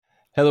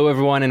Hello,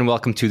 everyone, and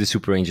welcome to the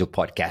Super Angel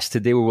podcast.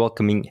 Today, we're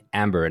welcoming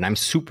Amber, and I'm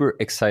super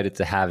excited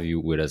to have you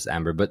with us,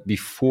 Amber. But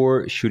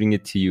before shooting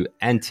it to you,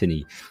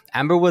 Anthony,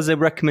 Amber was a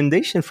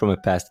recommendation from a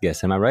past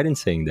guest. Am I right in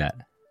saying that?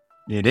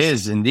 It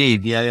is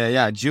indeed.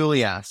 Yeah.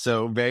 Julia.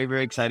 So very,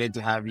 very excited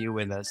to have you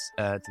with us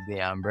today,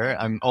 Amber.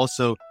 I'm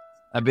also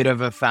a bit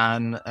of a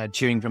fan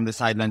cheering from the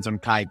sidelines on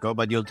Kaiko,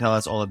 but you'll tell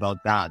us all about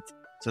that.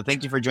 So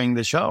thank you for joining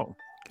the show.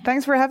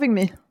 Thanks for having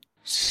me.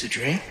 Is this a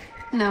dream?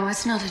 No,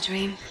 it's not a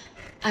dream.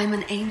 I'm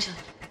an angel.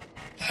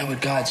 Why would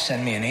God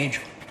send me an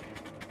angel?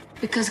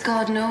 Because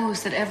God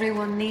knows that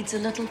everyone needs a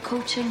little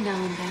coaching now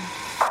and then.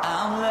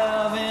 I'm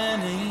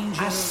loving angels.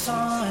 I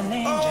saw an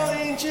angel. Oh,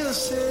 angel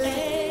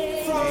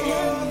sent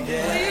from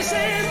Please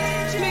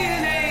send me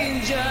an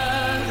angel.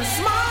 A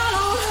smile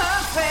on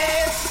her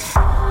face.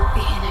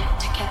 Be in it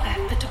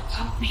together, but don't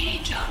hold me,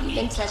 angel.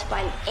 Been touched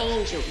by an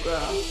angel,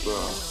 girl.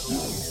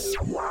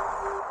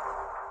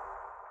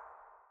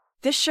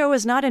 This show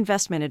is not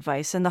investment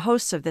advice, and the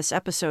hosts of this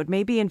episode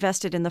may be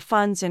invested in the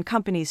funds and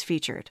companies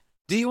featured.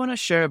 Do you want to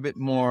share a bit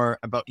more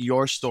about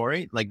your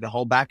story, like the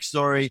whole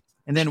backstory,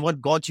 and then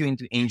what got you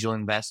into angel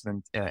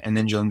investment and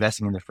angel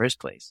investing in the first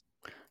place?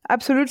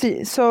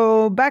 Absolutely.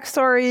 So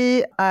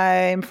backstory,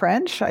 I'm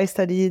French. I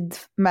studied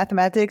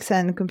mathematics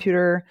and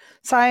computer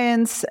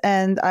science,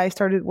 and I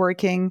started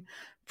working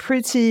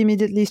pretty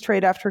immediately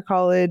straight after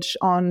college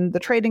on the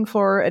trading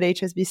floor at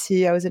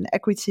HSBC. I was in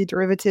equity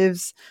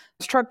derivatives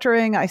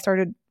structuring. I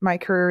started my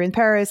career in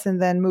Paris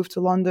and then moved to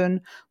London,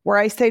 where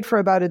I stayed for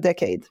about a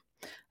decade.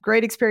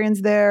 Great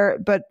experience there,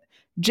 but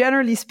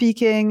generally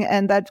speaking,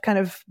 and that kind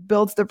of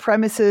builds the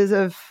premises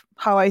of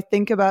how I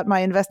think about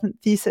my investment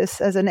thesis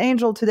as an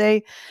angel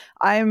today,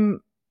 I'm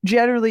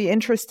generally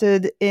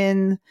interested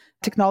in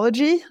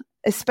technology,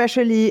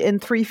 especially in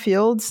three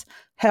fields: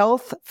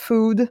 health,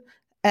 food,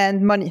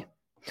 and money.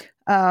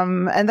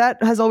 And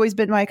that has always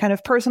been my kind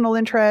of personal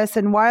interest.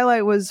 And while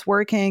I was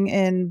working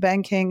in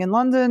banking in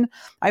London,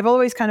 I've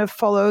always kind of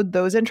followed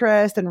those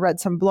interests and read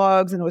some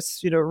blogs and was,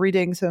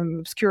 reading some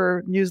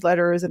obscure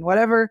newsletters and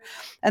whatever.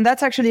 And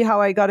that's actually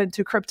how I got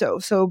into crypto.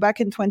 So back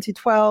in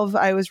 2012,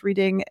 I was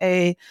reading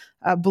a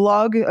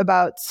blog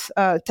about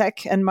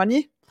tech and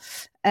money.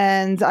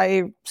 And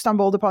I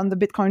stumbled upon the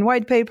Bitcoin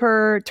white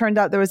paper. Turned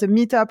out there was a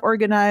meetup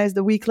organized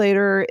a week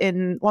later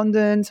in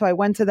London. So I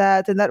went to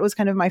that. And that was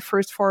kind of my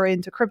first foray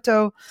into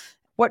crypto.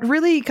 What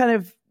really kind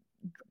of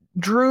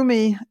drew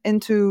me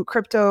into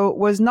crypto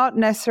was not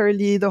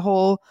necessarily the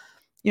whole,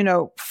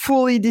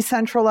 fully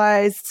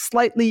decentralized,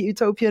 slightly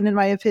utopian, in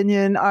my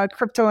opinion,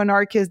 crypto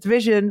anarchist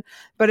vision,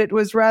 but it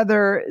was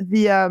rather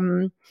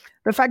the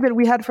fact that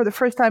we had for the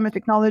first time a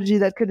technology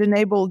that could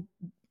enable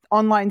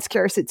online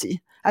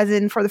scarcity. As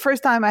in, for the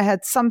first time, I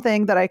had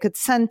something that I could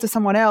send to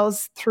someone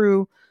else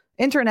through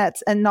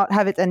internet and not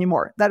have it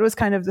anymore. That was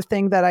kind of the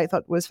thing that I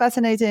thought was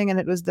fascinating. And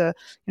it was the,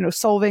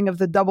 solving of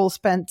the double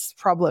spent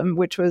problem,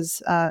 which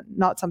was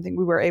not something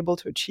we were able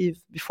to achieve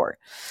before.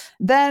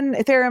 Then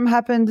Ethereum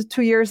happened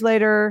 2 years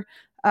later.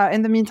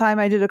 In the meantime,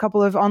 I did a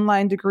couple of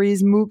online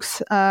degrees,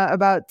 MOOCs,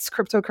 about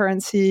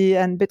cryptocurrency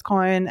and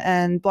Bitcoin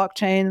and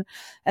blockchain.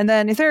 And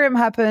then Ethereum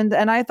happened,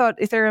 and I thought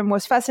Ethereum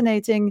was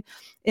fascinating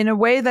in a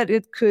way that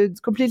it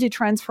could completely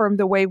transform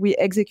the way we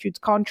execute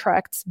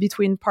contracts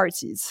between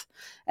parties.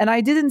 And I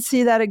didn't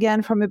see that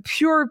again from a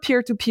pure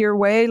peer-to-peer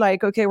way,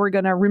 like, okay, we're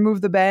going to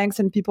remove the banks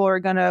and people are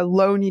going to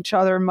loan each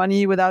other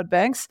money without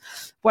banks.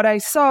 What I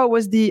saw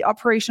was the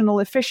operational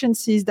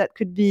efficiencies that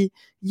could be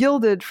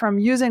yielded from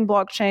using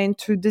blockchain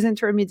to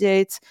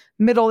disintermediate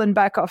middle and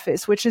back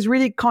office, which is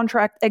really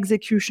contract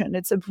execution.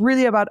 It's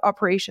really about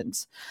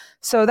operations.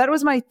 So that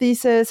was my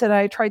thesis, and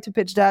I tried to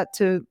pitch that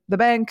to the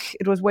bank.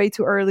 It was way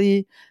too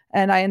early,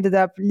 and I ended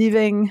up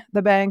leaving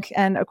the bank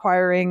and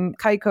acquiring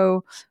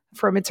Kaiko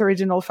from its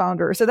original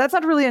founder. So that's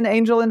not really an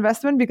angel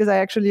investment because I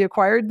actually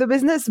acquired the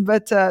business,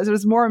 but it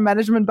was more a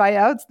management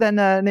buyout than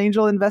an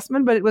angel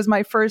investment. But it was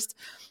my first,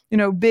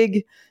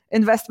 big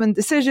investment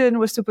decision,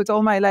 was to put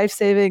all my life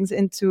savings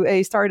into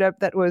a startup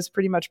that was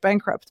pretty much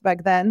bankrupt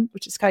back then,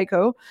 which is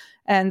Kaiko.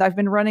 And I've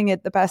been running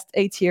it the past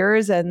 8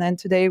 years. And then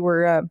today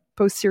we're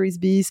post-Series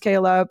B,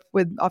 scale up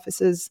with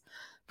offices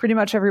pretty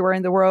much everywhere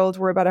in the world.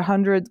 We're about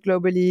 100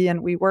 globally,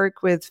 and we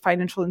work with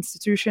financial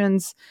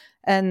institutions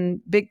and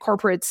big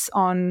corporates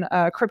on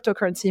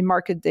cryptocurrency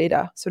market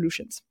data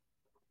solutions.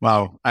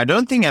 Wow. I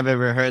don't think I've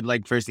ever heard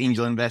first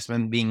angel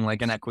investment being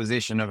like an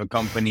acquisition of a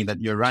company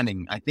that you're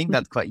running. I think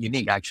that's quite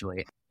unique,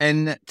 actually.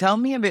 And tell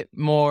me a bit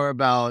more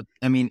about,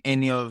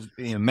 any of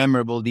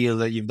memorable deals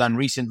that you've done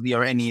recently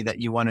or any that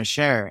you want to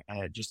share,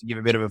 just to give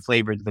a bit of a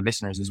flavor to the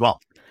listeners as well.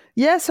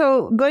 Yeah,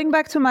 so going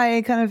back to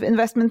my kind of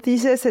investment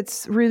thesis,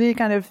 it's really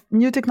kind of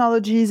new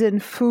technologies in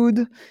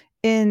food,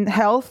 in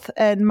health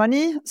and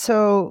money.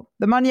 So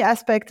the money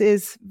aspect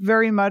is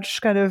very much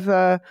kind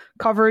of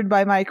covered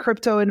by my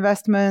crypto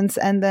investments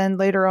and then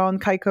later on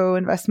Kaiko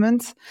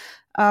investments.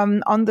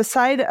 On the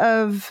side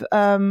of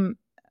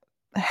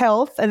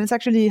health, and it's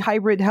actually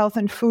hybrid health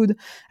and food.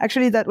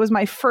 Actually, that was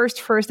my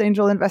first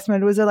angel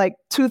investment. It was a like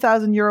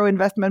 2,000 euro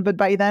investment, but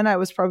by then I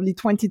was probably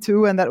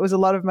 22, and that was a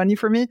lot of money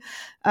for me.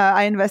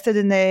 I invested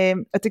in a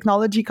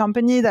technology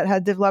company that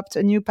had developed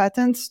a new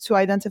patent to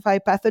identify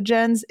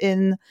pathogens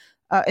in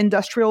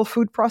industrial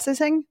food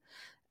processing.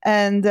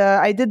 And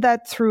I did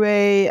that through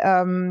a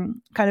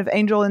kind of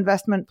angel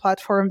investment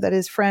platform that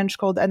is French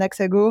called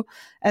Annexego.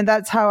 And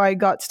that's how I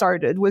got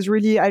started.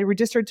 I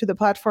registered to the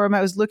platform. I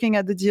was looking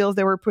at the deals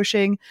they were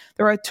pushing.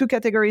 There are two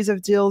categories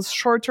of deals: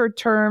 shorter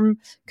term,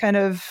 kind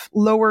of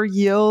lower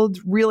yield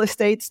real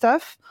estate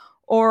stuff,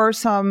 or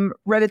some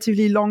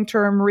relatively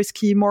long-term,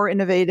 risky, more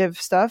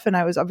innovative stuff. And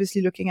I was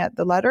obviously looking at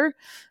the latter.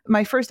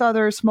 My first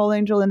other small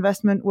angel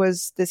investment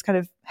was this kind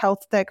of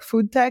health tech,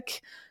 food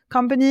tech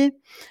company.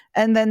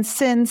 And then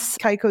since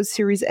Kaiko's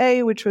Series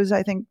A, which was,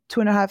 I think,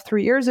 2.5,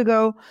 3 years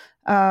ago,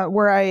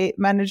 where I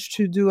managed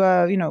to do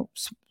a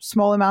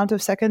small amount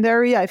of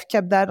secondary, I've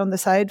kept that on the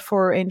side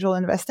for angel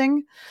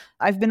investing.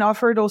 I've been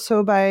offered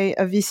also by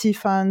a VC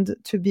fund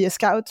to be a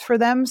scout for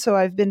them. So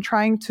I've been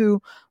trying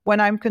to, when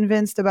I'm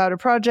convinced about a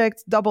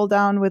project, double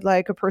down with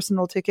like a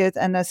personal ticket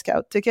and a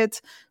scout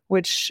ticket,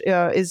 which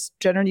is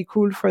generally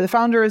cool for the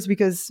founders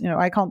because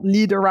I can't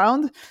lead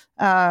around,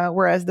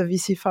 whereas the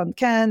VC fund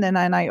can. And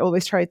I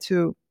always try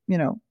to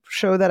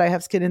show that I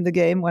have skin in the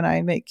game when I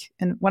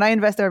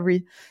invest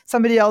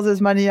somebody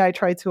else's money. I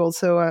try to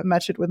also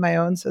match it with my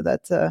own so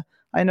that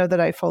I know that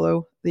I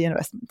follow the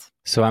investment.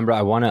 So Ambre,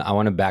 I want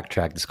to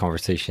backtrack this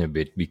conversation a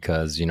bit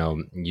because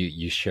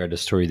you shared a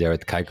story there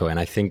at Kaiko, and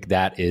I think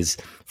that is,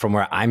 from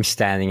where I'm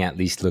standing, at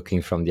least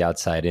looking from the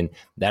outside in,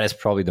 that is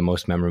probably the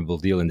most memorable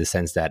deal in the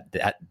sense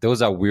that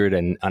those are weird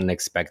and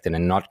unexpected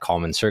and not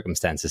common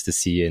circumstances to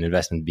see an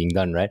investment being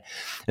done, right?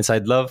 And so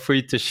I'd love for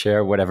you to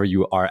share whatever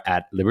you are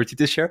at liberty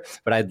to share,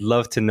 but I'd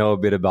love to know a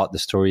bit about the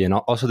story and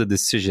also the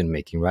decision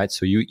making, right?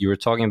 So you were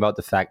talking about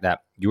the fact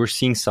that you were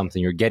seeing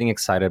something, you're getting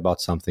excited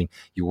about something,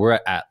 you were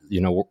at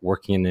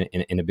working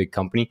in a big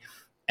company,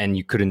 and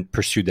you couldn't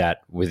pursue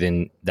that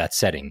within that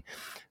setting.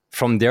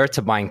 From there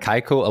to buying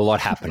Kaiko, a lot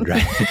happened,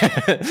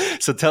 right?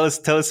 So tell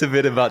us a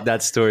bit about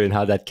that story and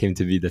how that came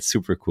to be. That's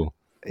super cool.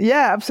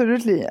 Yeah,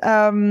 absolutely.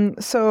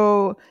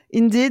 So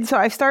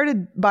I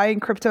started buying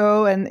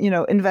crypto and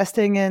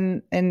investing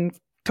in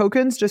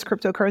tokens, just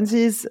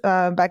cryptocurrencies,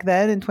 back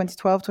then in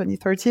 2012,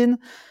 2013.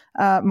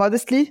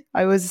 Modestly,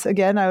 I was a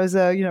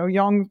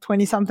young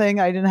 20-something.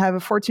 I didn't have a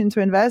fortune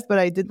to invest, but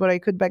I did what I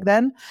could back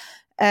then.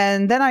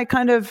 And then I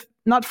kind of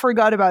not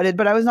forgot about it,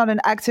 but I was not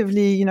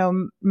actively,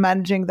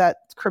 managing that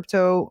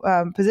crypto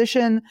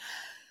position.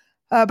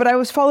 But I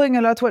was following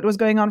a lot what was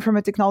going on from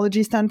a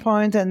technology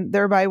standpoint, and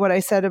thereby what I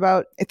said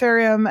about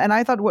Ethereum. And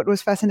I thought what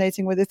was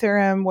fascinating with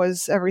Ethereum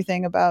was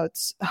everything about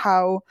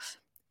how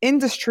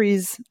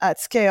industries at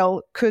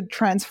scale could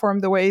transform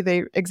the way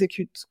they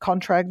execute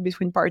contracts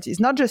between parties,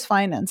 not just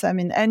finance. I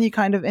mean, any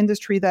kind of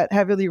industry that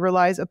heavily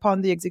relies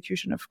upon the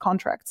execution of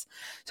contracts.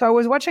 So I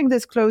was watching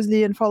this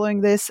closely and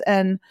following this,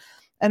 and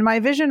my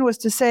vision was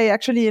to say,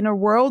 actually, in a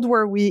world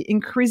where we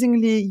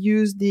increasingly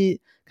use the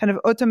kind of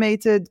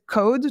automated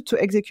code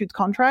to execute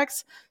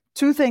contracts,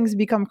 two things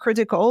become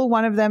critical.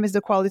 One of them is the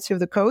quality of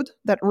the code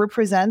that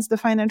represents the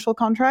financial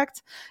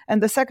contract.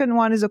 And the second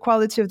one is the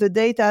quality of the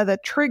data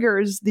that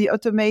triggers the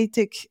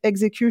automatic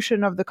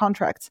execution of the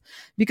contract.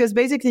 Because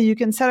basically you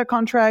can set a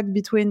contract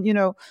between,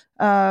 you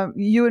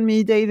and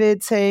me,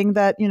 David, saying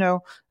that,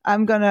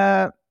 I'm going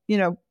to,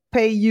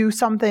 pay you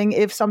something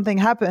if something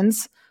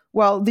happens.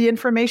 Well, the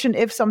information,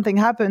 if something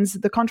happens,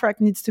 the contract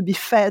needs to be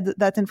fed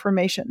that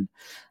information.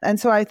 And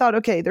so I thought,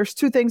 okay, there's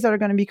two things that are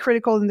going to be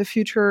critical in the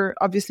future.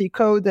 Obviously,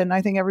 code, and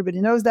I think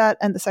everybody knows that.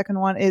 And the second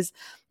one is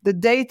the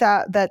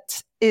data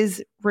that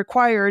is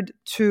required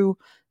to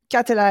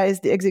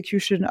catalyze the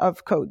execution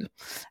of code.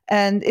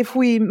 And if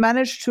we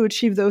manage to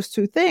achieve those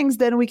two things,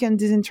 then we can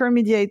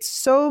disintermediate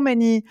so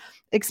many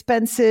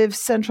expensive,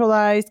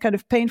 centralized, kind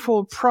of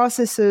painful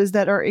processes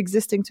that are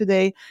existing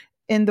today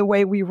in the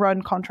way we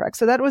run contracts.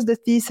 So that was the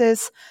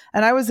thesis.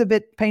 And I was a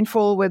bit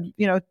painful with,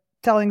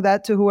 telling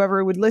that to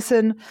whoever would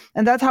listen.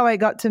 And that's how I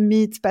got to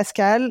meet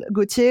Pascal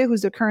Gauthier,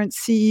 who's the current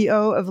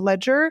CEO of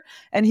Ledger.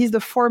 And he's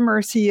the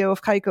former CEO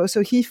of Kaiko.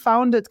 So he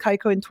founded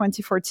Kaiko in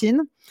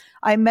 2014.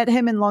 I met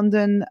him in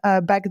London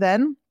back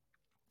then.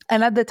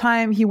 And at the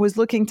time, he was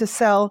looking to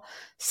sell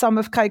some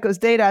of Kaiko's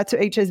data to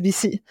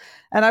HSBC.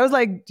 And I was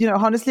like,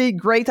 honestly,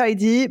 great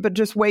idea, but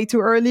just way too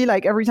early.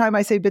 Like every time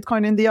I say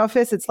Bitcoin in the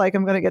office, it's like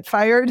I'm going to get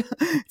fired.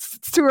 It's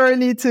too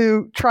early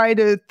to try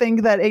to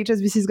think that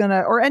HSBC is going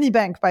to, or any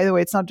bank, by the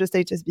way, it's not just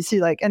HSBC,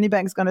 like any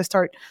bank's going to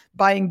start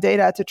buying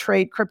data to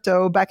trade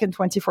crypto back in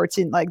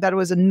 2014. Like that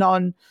was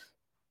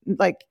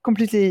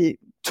completely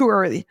too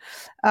early.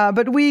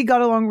 But we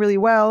got along really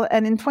well.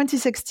 And in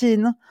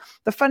 2016,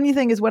 the funny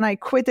thing is when I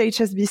quit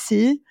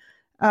HSBC,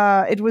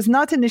 it was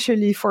not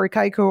initially for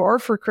Kaiko or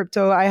for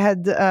crypto. I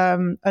had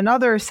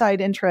another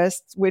side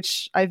interest,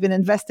 which I've been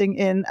investing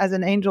in as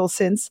an angel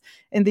since,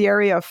 in the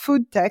area of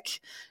food tech.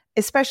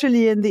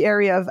 especially in the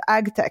area of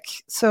ag tech.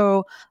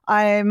 So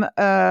I'm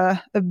a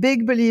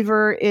big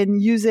believer in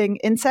using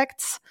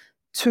insects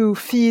to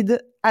feed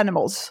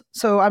animals.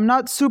 So I'm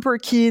not super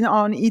keen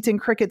on eating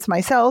crickets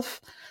myself.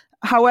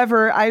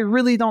 However, I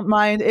really don't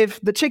mind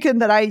if the chicken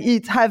that I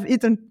eat have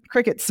eaten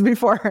crickets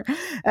before.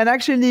 And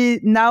actually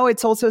now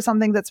it's also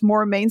something that's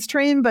more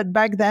mainstream. But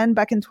back then,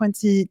 back in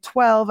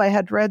 2012, I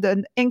had read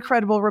an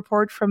incredible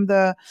report from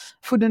the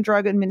Food and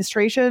Drug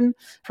Administration,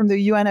 from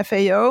the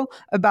UNFAO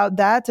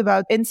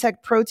about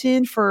insect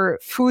protein for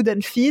food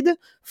and feed,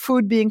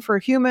 food being for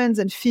humans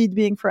and feed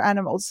being for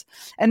animals.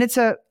 And it's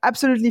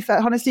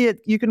honestly,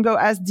 you can go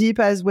as deep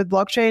as with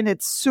blockchain.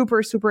 It's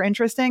super, super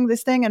interesting,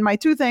 this thing. And my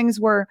two things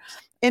were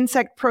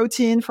insect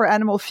protein for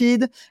animal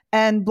feed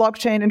and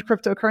blockchain and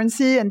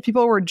cryptocurrency. And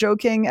people were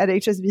joking at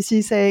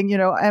HSBC saying,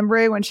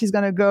 Ambre, when she's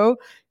going to go,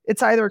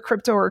 it's either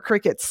crypto or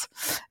crickets.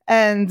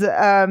 And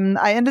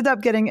I ended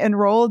up getting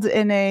enrolled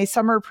in a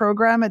summer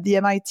program at the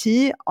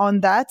MIT on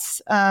that,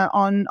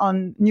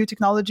 on new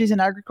technologies in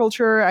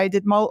agriculture. I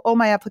did all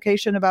my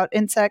application about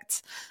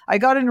insects. I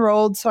got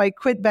enrolled, so I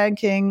quit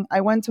banking. I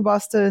went to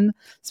Boston,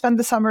 spent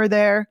the summer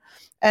there.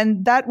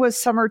 And that was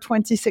summer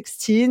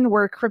 2016,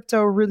 where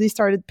crypto really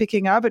started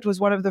picking up. It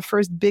was one of the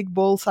first big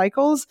bull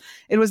cycles.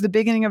 It was the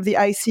beginning of the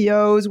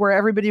ICOs, where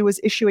everybody was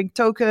issuing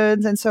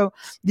tokens. And so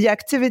the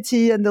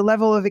activity and the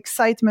level of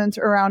excitement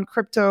around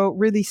crypto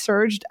really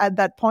surged at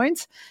that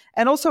point,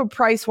 and also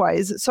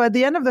price-wise. So at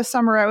the end of the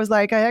summer, I was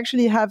like, I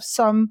actually have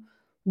some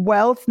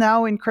wealth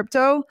now in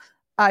crypto.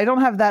 I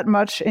don't have that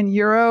much in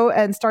euro,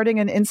 and starting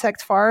an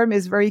insect farm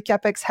is very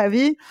capex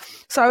heavy.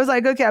 So I was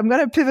like, okay, I'm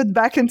going to pivot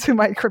back into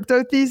my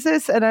crypto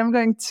thesis, and I'm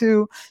going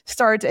to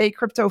start a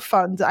crypto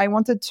fund. I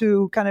wanted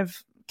to kind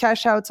of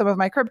cash out some of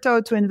my crypto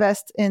to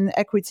invest in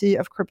equity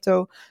of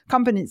crypto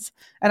companies.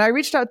 And I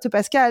reached out to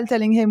Pascal,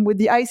 telling him, with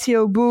the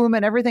ICO boom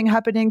and everything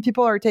happening,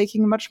 people are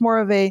taking much more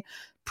of a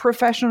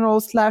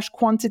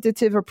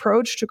professional/quantitative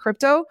approach to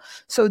crypto.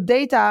 So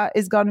data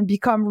is going to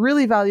become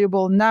really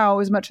valuable now,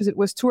 as much as it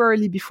was too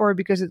early before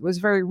because it was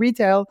very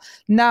retail.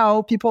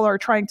 Now people are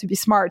trying to be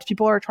smart.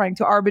 People are trying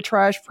to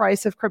arbitrage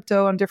price of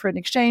crypto on different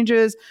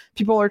exchanges.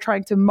 People are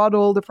trying to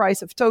model the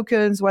price of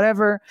tokens,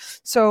 whatever.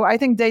 So I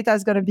think data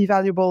is going to be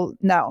valuable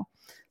now.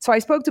 So I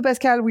spoke to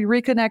Pascal, we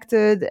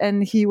reconnected,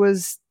 and he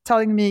was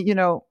telling me,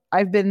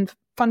 I've been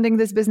funding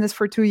this business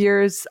for 2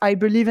 years. I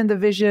believe in the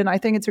vision. I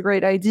think it's a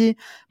great idea,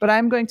 but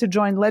I'm going to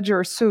join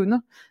Ledger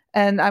soon,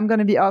 and I'm going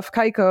to be off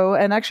Kaiko.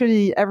 And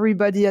actually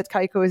everybody at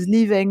Kaiko is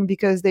leaving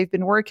because they've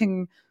been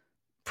working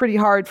pretty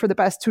hard for the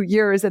past 2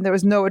 years and there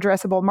was no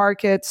addressable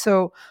market.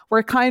 So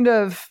we're kind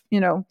of,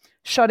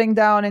 shutting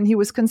down. And he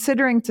was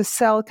considering to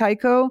sell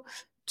Kaiko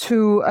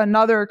to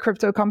another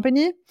crypto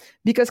company,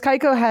 because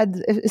Kaiko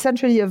had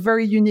essentially a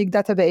very unique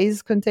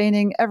database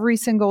containing every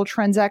single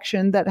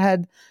transaction that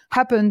had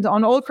happened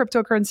on all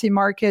cryptocurrency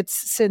markets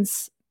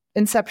since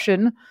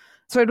inception.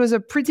 So it was a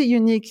pretty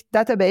unique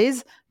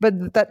database,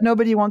 but that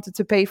nobody wanted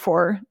to pay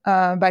for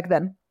back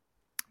then.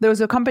 There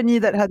was a company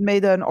that had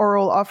made an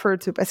oral offer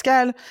to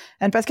Pascal,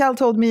 and Pascal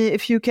told me,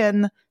 if you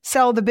can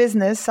sell the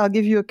business, I'll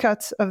give you a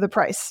cut of the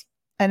price.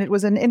 And it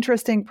was an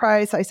interesting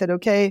price. I said,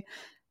 okay.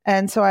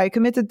 And so I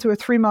committed to a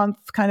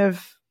 3-month kind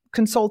of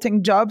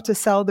consulting job to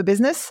sell the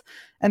business.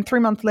 And 3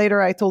 months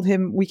later, I told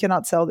him, we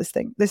cannot sell this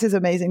thing. This is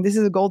amazing. This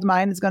is a gold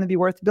mine. It's going to be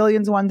worth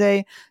billions one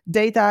day.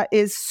 Data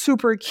is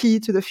super key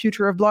to the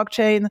future of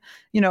blockchain.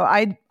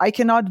 I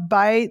cannot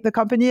buy the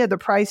company at the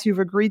price you've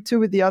agreed to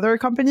with the other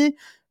company.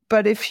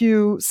 But if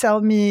you sell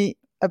me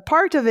a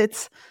part of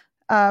it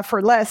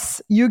for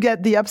less, you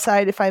get the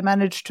upside if I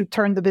manage to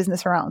turn the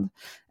business around.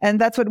 And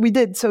that's what we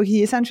did. So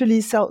he essentially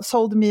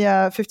sold me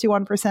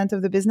 51%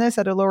 of the business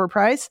at a lower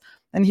price,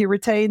 and he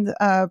retained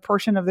a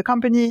portion of the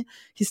company.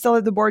 He's still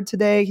at the board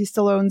today. He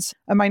still owns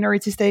a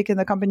minority stake in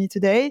the company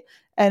today.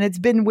 And it's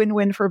been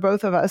win-win for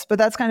both of us. But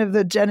that's kind of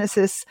the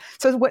genesis.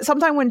 So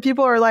sometimes when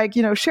people are like,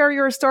 share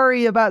your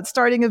story about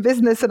starting a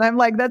business, and I'm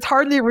like, that's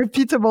hardly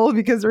repeatable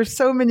because there's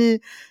so many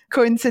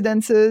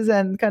coincidences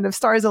and kind of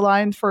stars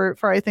aligned for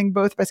I think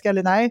both Pascal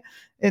and I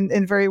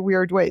in very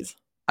weird ways.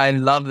 I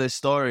love this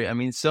story. I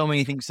mean, so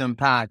many things to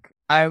unpack.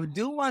 I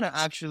do want to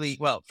actually,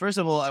 first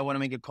of all, I want to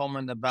make a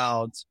comment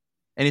about,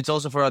 and it's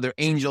also for other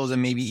angels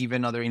and maybe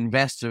even other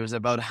investors,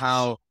 about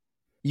how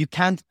you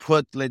can't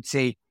put, let's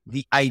say,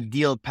 the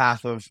ideal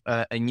path of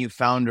a new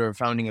founder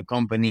founding a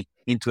company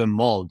into a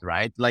mold,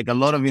 right? Like a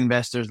lot of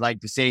investors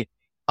like to say,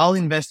 I'll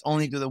invest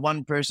only to the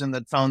one person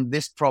that found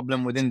this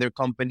problem within their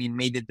company and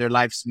made it their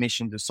life's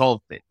mission to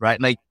solve it,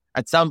 right? Like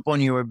at some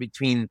point you were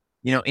between,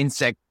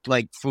 insect,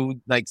 like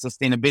food, like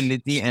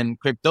sustainability and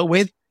crypto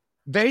with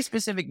very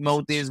specific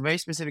motives, very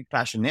specific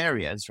passion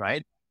areas,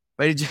 right?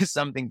 But it's just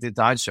something to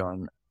touch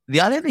on.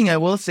 The other thing I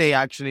will say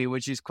actually,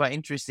 which is quite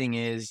interesting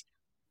is,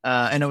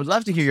 and I would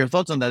love to hear your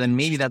thoughts on that. And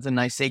maybe that's a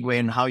nice segue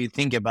in how you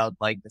think about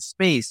like the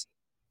space.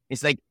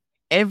 It's like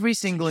every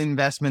single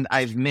investment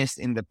I've missed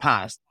in the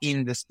past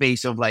in the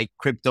space of like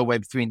crypto,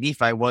 Web3 and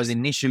DeFi was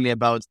initially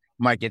about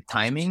market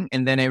timing.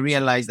 And then I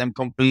realized I'm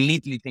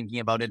completely thinking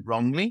about it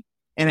wrongly.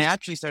 And I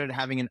actually started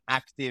having an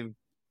active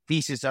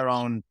thesis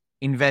around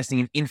investing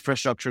in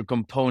infrastructure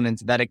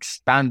components that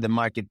expand the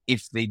market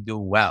if they do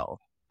well.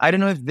 I don't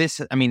know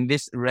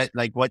if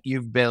like what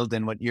you've built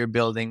and what you're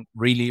building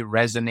really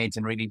resonates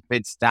and really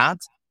fits that.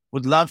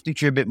 Would love to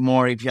hear a bit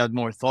more if you had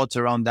more thoughts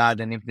around that,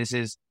 and if this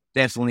is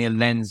definitely a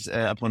lens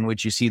upon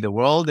which you see the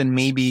world, and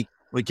maybe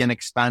we can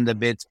expand a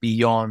bit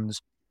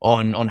beyond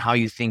on how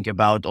you think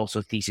about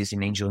also thesis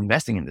in angel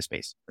investing in the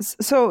space.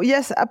 So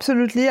yes,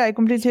 absolutely. I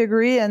completely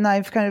agree. And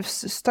I've kind of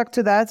stuck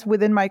to that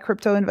within my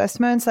crypto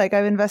investments. Like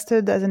I've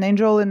invested as an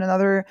angel in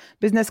another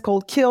business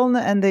called Kiln,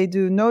 and they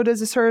do node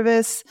as a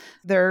service.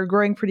 They're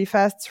growing pretty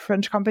fast. It's a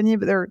French company,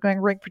 but they're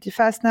growing pretty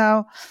fast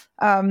now.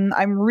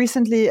 I'm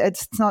recently,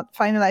 it's not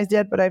finalized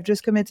yet, but I've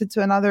just committed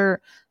to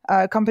another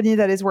company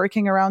that is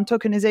working around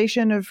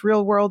tokenization of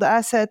real world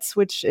assets,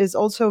 which is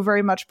also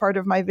very much part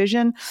of my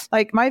vision.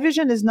 Like my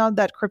vision is not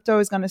that crypto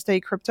is going to stay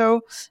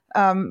crypto.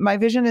 My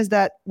vision is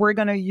that we're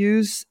going to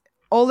use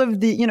all of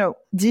the,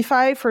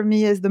 DeFi for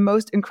me is the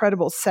most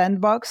incredible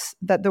sandbox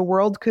that the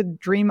world could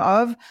dream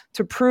of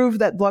to prove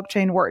that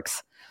blockchain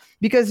works.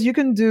 Because you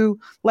can do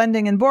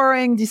lending and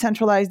borrowing,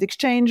 decentralized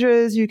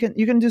exchanges. You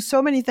can do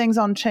so many things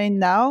on chain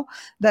now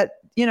that,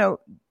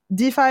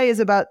 DeFi is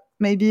about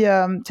maybe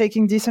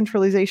taking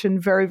decentralization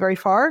very, very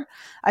far.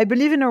 I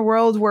believe in a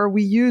world where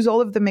we use all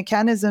of the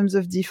mechanisms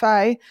of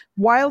DeFi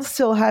while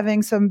still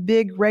having some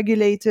big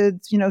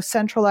regulated,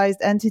 centralized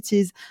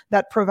entities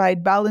that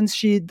provide balance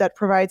sheet, that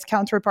provides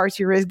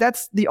counterparty risk.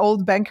 That's the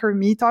old banker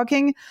me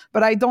talking,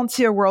 but I don't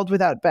see a world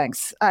without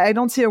banks. I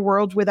don't see a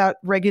world without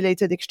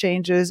regulated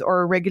exchanges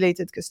or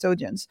regulated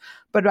custodians.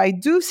 But I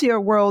do see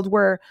a world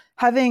where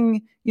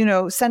having,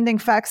 sending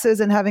faxes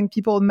and having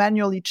people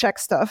manually check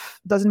stuff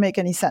doesn't make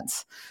any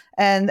sense.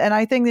 And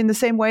I think in the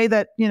same way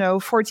that,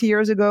 40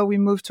 years ago, we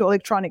moved to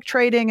electronic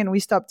trading and we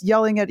stopped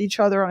yelling at each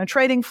other on a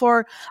trading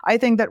floor, I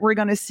think that we're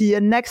going to see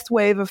a next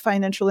wave of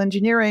financial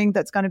engineering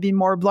that's going to be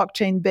more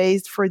blockchain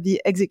based for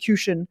the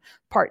execution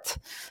part.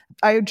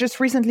 I just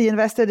recently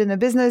invested in a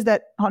business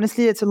that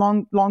honestly, it's a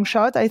long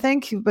shot, I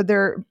think, but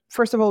they're,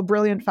 first of all,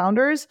 brilliant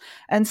founders.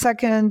 And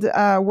second,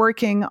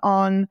 working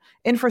on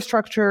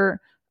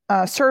infrastructure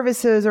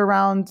services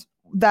around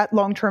that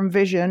long-term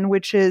vision,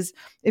 which is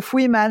if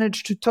we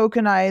manage to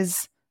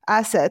tokenize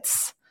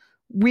assets,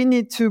 we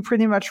need to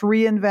pretty much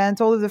reinvent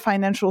all of the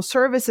financial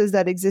services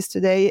that exist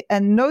today.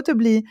 And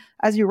notably,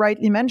 as you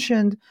rightly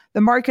mentioned,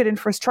 the market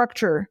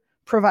infrastructure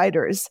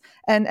providers.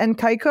 And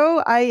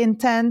Kaiko, I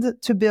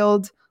intend to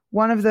build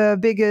one of the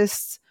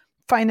biggest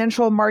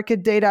financial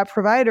market data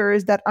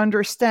providers that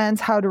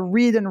understands how to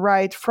read and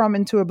write from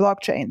into a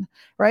blockchain,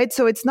 right?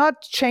 So it's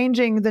not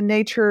changing the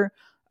nature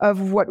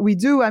of what we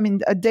do. I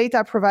mean, a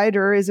data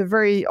provider is a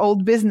very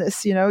old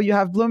business. You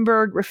have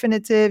Bloomberg,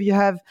 Refinitiv, you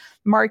have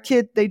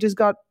Market. They just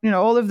got,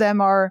 all of them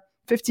are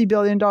 $50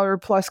 billion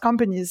plus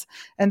companies,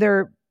 and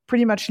they're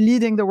pretty much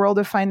leading the world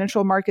of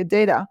financial market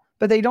data,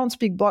 but they don't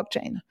speak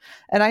blockchain.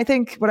 And I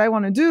think what I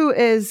want to do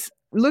is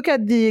look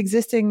at the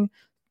existing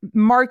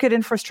market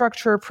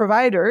infrastructure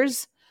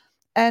providers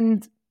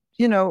and,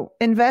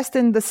 invest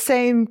in the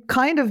same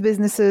kind of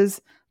businesses,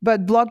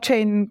 but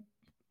blockchain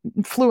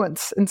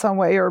fluent in some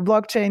way or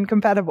blockchain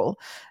compatible.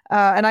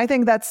 And I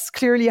think that's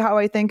clearly how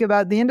I think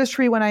about the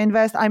industry when I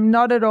invest. I'm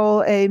not at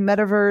all a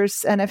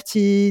metaverse,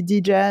 NFT,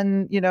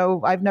 degen.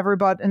 I've never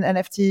bought an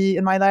NFT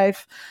in my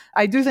life.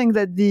 I do think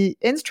that the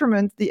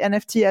instrument, the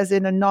NFT as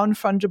in a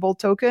non-fungible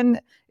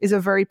token, is a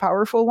very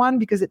powerful one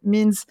because it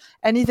means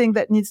anything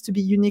that needs to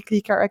be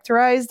uniquely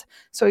characterized.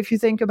 So if you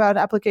think about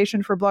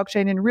application for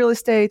blockchain in real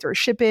estate or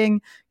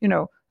shipping,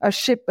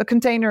 a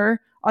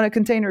container on a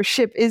container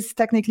ship is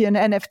technically an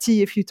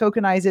NFT if you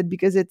tokenize it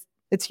because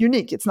it's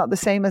unique. It's not the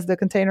same as the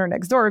container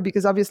next door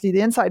because obviously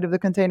the inside of the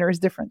container is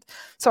different.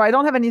 So I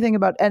don't have anything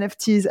about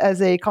NFTs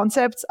as a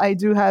concept. I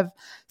do have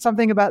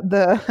something about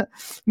the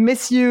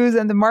misuse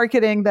and the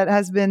marketing that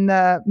has been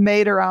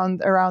made around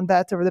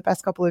that over the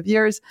past couple of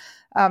years.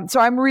 So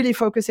I'm really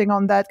focusing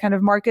on that kind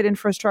of market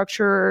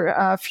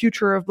infrastructure,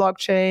 future of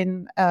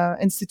blockchain,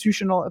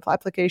 institutional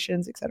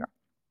applications, etc.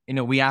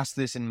 We ask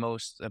this in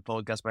most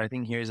podcasts, but I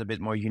think here is a bit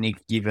more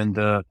unique given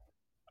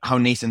how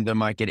nascent the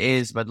market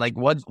is. But like,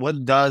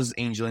 what does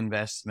angel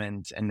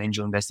investment and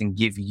angel investing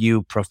give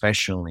you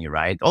professionally,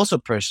 right? Also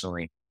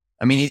personally.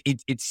 I mean,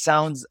 it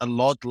sounds a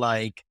lot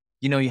like,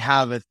 you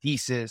have a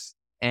thesis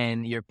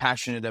and you're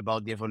passionate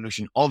about the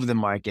evolution of the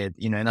market,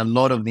 and a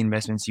lot of the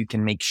investments you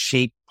can make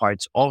shape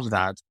parts of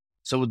that.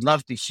 So would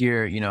love to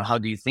hear, how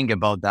do you think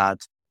about that?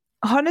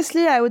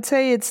 Honestly, I would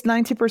say it's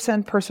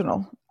 90%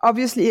 personal.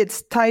 Obviously,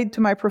 it's tied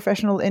to my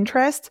professional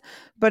interest,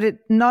 but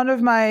none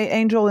of my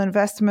angel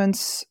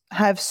investments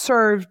have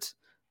served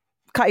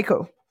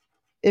Kaiko.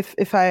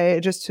 If I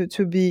just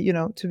to be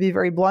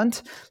very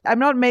blunt, I'm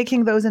not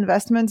making those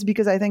investments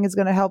because I think it's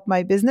going to help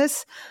my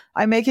business.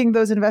 I'm making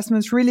those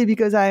investments really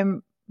because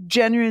I'm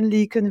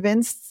genuinely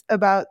convinced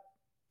about,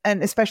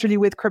 and especially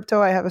with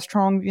crypto, I have a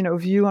strong,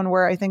 view on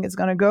where I think it's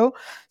going to go.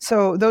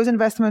 So those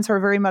investments are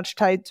very much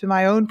tied to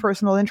my own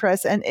personal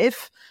interests. And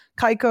if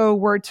Kaiko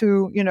were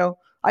to,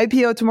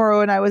 IPO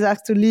tomorrow and I was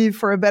asked to leave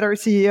for a better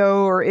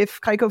CEO, or if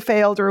Kaiko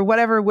failed or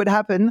whatever would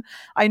happen,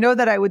 I know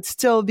that I would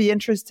still be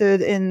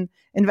interested in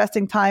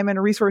investing time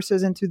and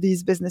resources into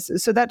these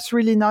businesses. So that's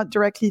really not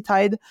directly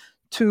tied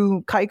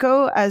to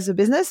Kaiko as a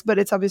business, but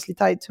it's obviously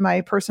tied to my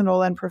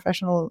personal and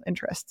professional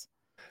interests.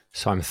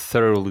 So I'm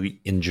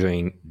thoroughly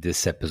enjoying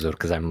this episode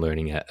because I'm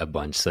learning a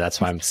bunch. So that's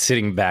why I'm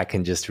sitting back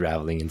and just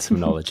raveling in some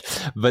knowledge.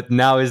 But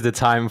now is the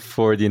time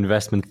for the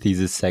investment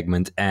thesis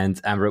segment. And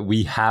Amber,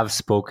 we have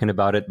spoken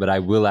about it, but I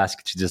will ask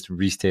you to just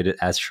restate it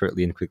as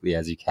shortly and quickly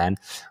as you can.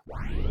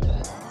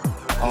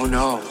 Oh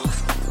no,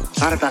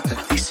 not about the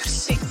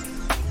thesis.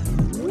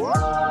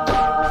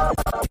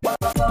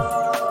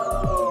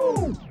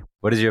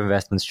 What is your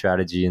investment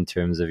strategy in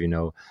terms of,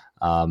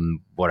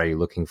 what are you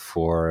looking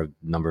for,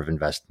 number of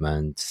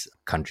investments,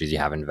 countries you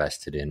have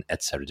invested in,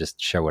 etc.?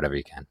 Just share whatever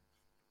you can.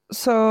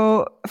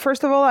 So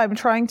first of all, I'm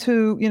trying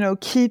to,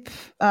 keep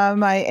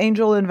my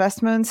angel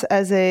investments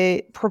as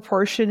a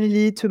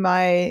proportionally to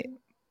my,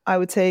 I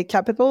would say,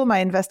 capital,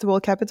 my investable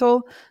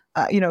capital.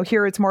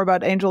 Here it's more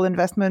about angel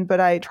investment, but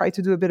I try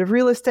to do a bit of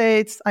real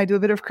estate, I do a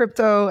bit of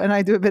crypto, and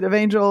I do a bit of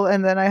angel.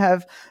 And then I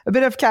have a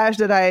bit of cash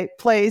that I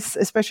place,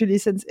 especially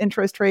since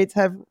interest rates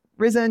have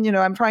risen.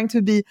 I'm trying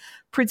to be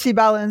pretty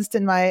balanced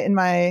in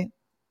my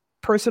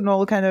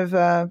personal kind of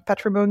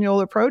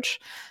patrimonial approach.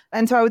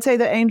 And so I would say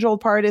the angel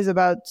part is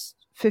about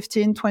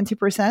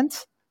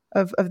 15-20%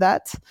 of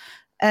that.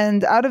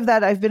 And out of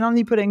that, I've been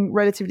only putting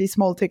relatively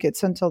small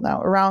tickets until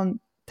now, around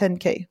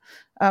 10K.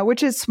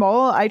 Which is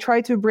small. I try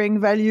to bring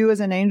value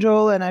as an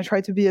angel, and I try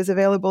to be as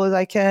available as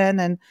I can.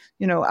 And,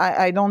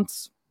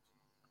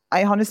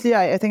 I honestly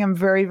think I'm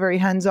very, very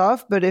hands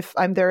off, but if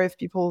I'm there, if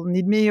people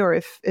need me or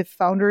if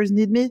founders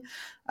need me.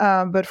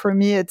 But for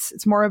me,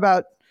 it's more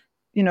about,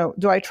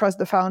 do I trust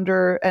the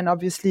founder? And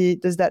obviously,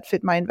 does that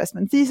fit my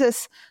investment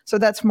thesis? So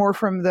that's more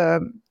from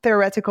the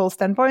theoretical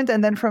standpoint.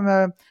 And then from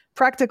a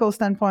practical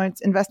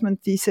standpoint,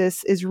 investment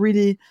thesis is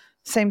really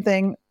same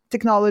thing: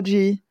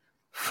 technology,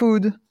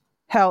 food,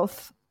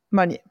 health,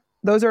 money.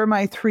 Those are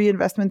my three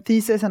investment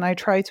theses, and I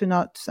try to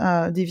not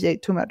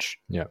deviate too much.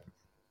 Yeah.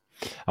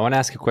 I want to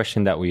ask a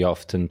question that we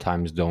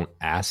oftentimes don't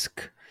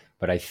ask,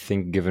 but I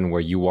think given where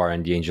you are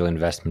in the angel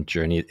investment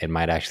journey, it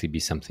might actually be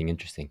something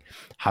interesting.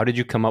 How did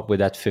you come up with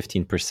that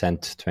 15%,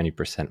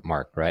 20%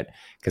 mark, right?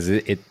 Because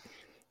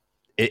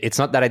it's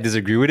not that I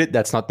disagree with it.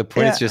 That's not the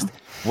point. Yeah. It's just,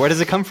 where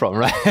does it come from,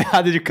 right?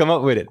 How did you come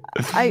up with it?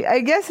 I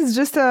guess it's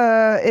just,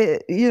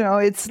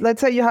 it's, let's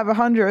say you have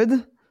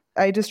 100.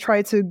 I just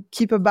try to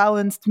keep a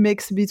balanced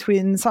mix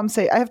between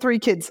I have 3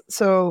 kids,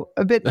 so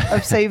a bit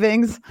of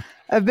savings,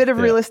 a bit of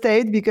real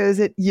estate because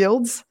it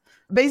yields.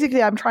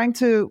 Basically, I'm trying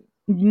to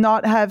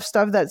not have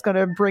stuff that's going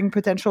to bring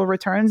potential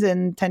returns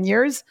in 10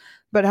 years,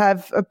 but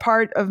have a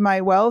part of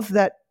my wealth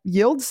that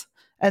yields.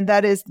 And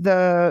that is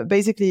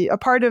basically a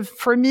part of,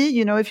 for me,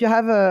 if you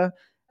have a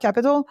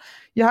capital,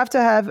 you have to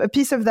have a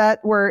piece of that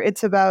where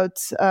it's about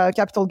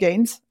capital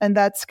gains. And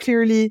that's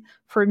clearly,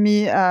 for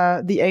me,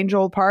 the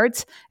angel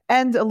part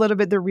and a little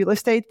bit the real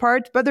estate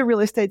part. But the real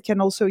estate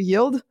can also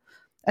yield.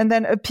 And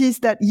then a piece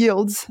that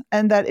yields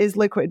and that is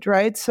liquid,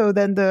 right? So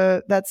then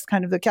that's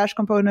kind of the cash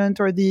component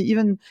or the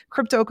even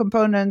crypto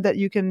component that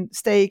you can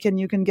stake and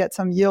you can get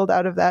some yield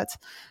out of that.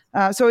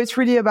 So it's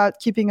really about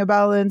keeping a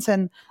balance.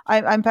 And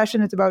I'm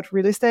passionate about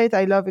real estate.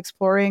 I love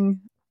exploring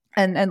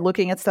and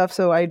looking at stuff.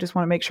 So I just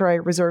want to make sure I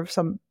reserve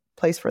some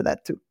place for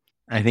that too.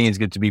 I think it's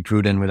good to be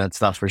prudent with that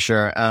stuff for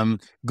sure.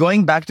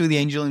 Going back to the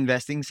angel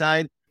investing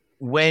side,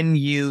 when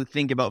you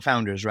think about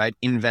founders, right?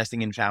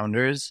 Investing in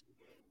founders,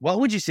 what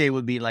would you say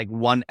would be like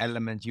one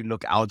element you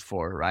look out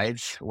for,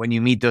 right? When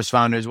you meet those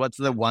founders, what's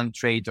the one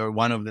trait or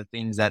one of the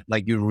things that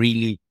like you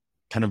really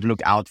kind of look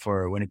out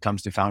for when it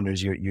comes to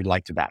founders you'd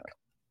like to back?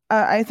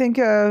 I think,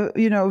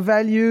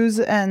 values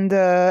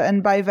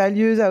and by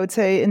values, I would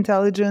say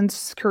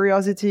intelligence,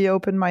 curiosity,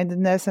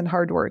 open-mindedness, and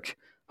hard work,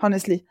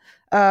 honestly.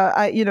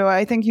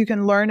 I think you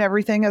can learn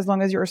everything as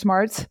long as you're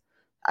smart.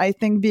 I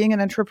think being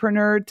an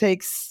entrepreneur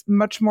takes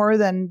much more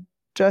than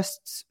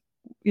just,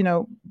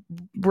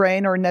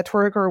 brain or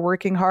network or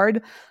working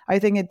hard. I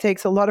think it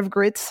takes a lot of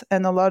grit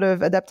and a lot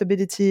of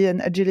adaptability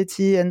and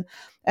agility and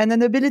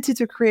an ability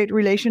to create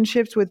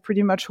relationships with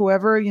pretty much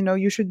whoever.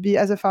 You should be,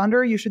 as a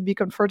founder, you should be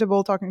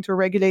comfortable talking to a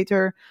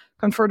regulator,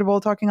 comfortable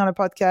talking on a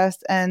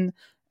podcast,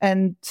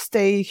 and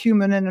stay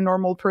human and a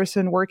normal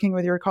person working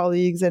with your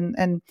colleagues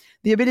and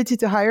the ability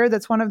to hire.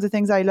 That's one of the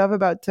things I love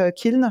about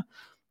Kiln.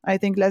 I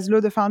think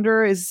Laszlo, the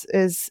founder, is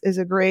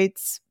a great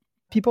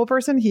people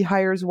person. He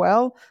hires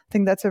well. I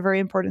think that's a very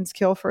important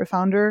skill for a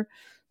founder.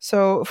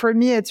 So for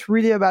me, it's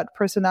really about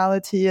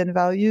personality and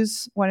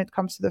values when it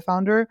comes to the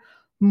founder,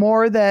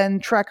 more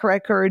than track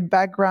record,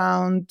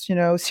 background,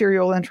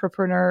 serial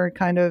entrepreneur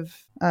kind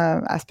of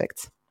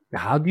aspects.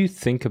 How do you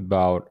think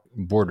about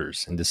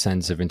borders in the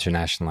sense of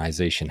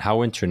internationalization?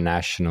 How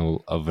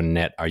international of a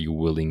net are you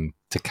willing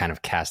to kind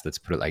of cast, let's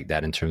put it like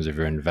that, in terms of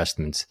your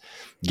investments,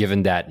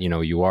 given that,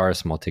 you are a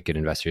small ticket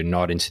investor, you're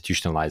not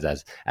institutionalized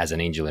as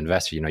an angel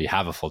investor, you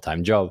have a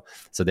full-time job.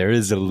 So there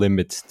is a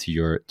limit to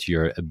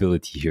your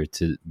ability here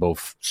to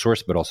both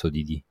source, but also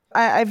DD.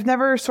 I've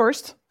never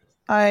sourced.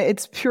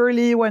 It's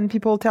purely when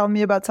people tell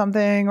me about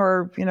something,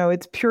 or,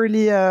 it's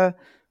purely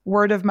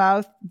word of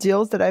mouth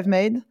deals that I've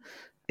made.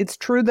 It's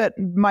true that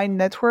my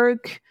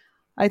network,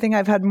 I think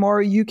I've had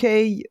more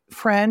UK,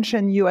 French,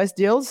 and US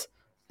deals,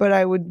 but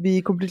I would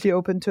be completely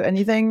open to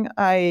anything.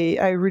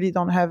 I really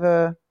don't have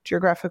a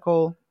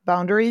geographical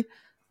boundary,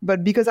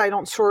 but because I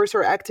don't source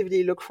or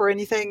actively look for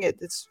anything,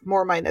 it's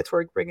more my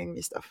network bringing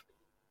me stuff.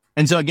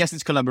 And so I guess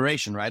it's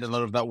collaboration, right? A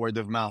lot of that word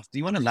of mouth. Do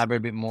you want to elaborate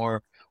a bit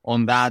more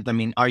on that? I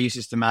mean, are you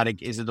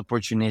systematic? Is it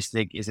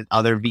opportunistic? Is it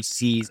other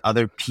VCs,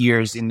 other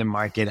peers in the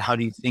market? How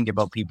do you think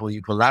about people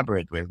you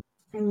collaborate with?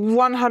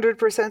 100%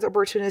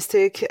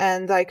 opportunistic.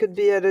 And I could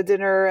be at a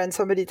dinner and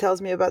somebody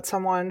tells me about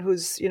someone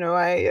who's,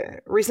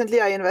 recently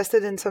I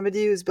invested in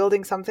somebody who's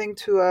building something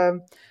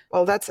to,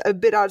 well, that's a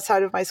bit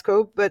outside of my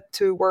scope, but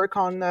to work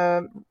on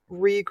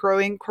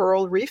regrowing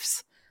coral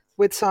reefs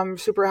with some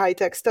super high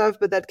tech stuff,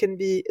 but that can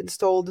be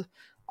installed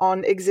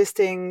on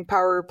existing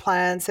power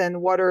plants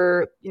and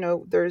water.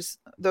 There's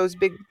those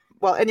big,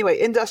 well, anyway,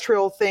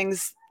 industrial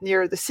things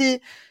near the sea.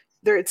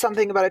 It's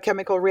something about a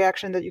chemical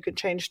reaction that you can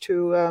change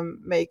to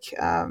make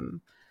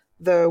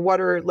the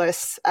water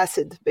less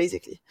acid,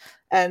 basically.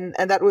 And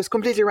that was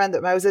completely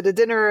random. I was at a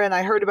dinner and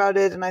I heard about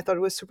it and I thought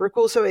it was super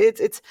cool. So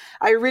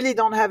I really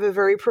don't have a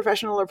very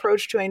professional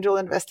approach to angel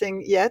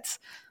investing yet,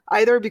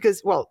 either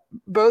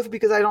both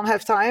because I don't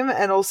have time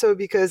and also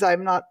because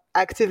I'm not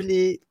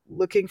actively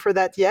looking for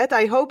that yet.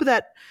 I hope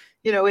that,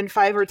 in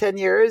 5 or 10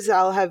 years,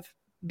 I'll have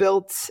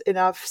built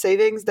enough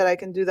savings that I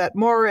can do that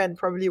more and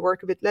probably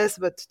work a bit less.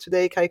 But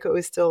today, Kaiko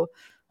is still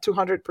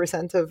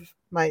 200% of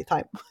my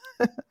time.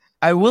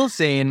 I will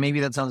say, and maybe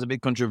that sounds a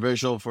bit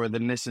controversial for the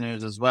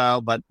listeners as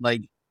well, but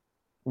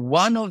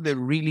one of the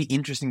really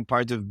interesting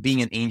parts of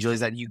being an angel is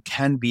that you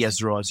can be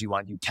as raw as you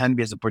want. You can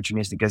be as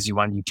opportunistic as you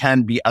want. You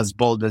can be as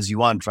bold as you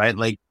want, right?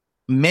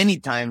 Many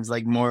times,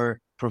 more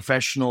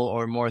professional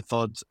or more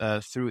thought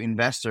through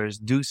investors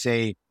do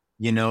say,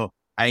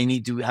 I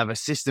need to have a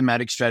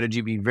systematic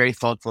strategy, be very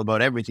thoughtful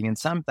about everything. And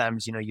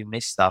sometimes, you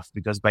miss stuff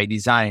because by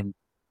design,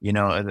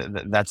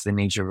 that's the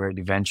nature of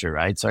early venture,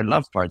 right? So I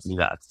love partly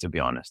that, to be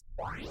honest.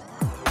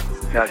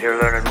 You out here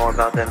learning more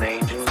about them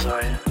angels,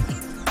 are you?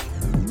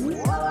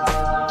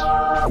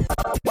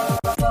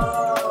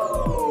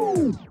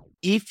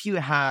 If you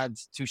had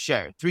to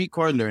share 3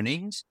 core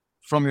learnings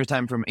from your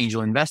time from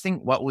angel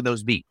investing, what would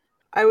those be?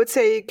 I would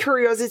say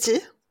curiosity,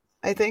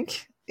 I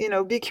think.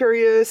 Be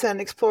curious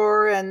and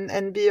explore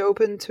and be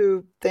open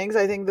to things.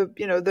 I think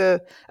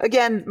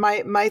again,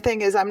 my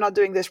thing is I'm not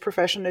doing this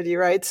professionally,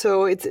 right?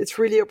 So it's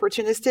really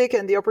opportunistic,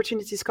 and the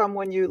opportunities come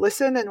when you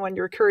listen and when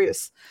you're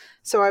curious.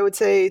 So I would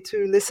say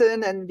to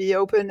listen and be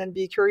open and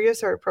be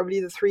curious are probably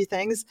the 3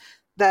 things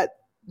that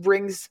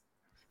brings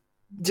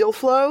deal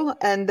flow.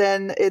 And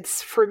then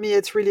for me,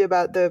 it's really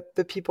about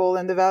the people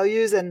and the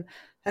values and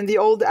the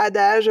old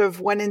adage of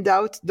when in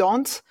doubt,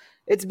 don't.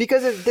 It's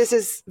because this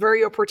is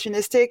very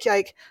opportunistic.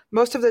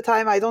 Most of the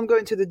time, I don't go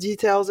into the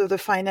details of the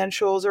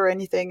financials or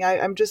anything.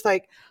 I'm just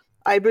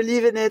I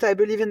believe in it. I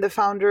believe in the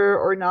founder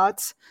or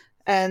not.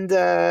 And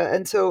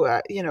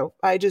so,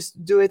 I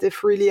just do it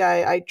if really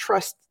I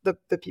trust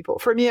the people.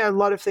 For me, a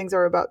lot of things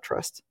are about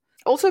trust.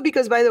 Also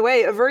because, by the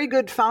way, a very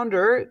good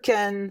founder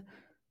can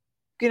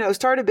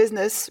start a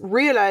business,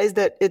 realize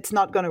that it's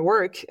not going to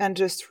work, and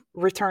just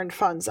return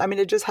funds. I mean,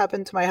 it just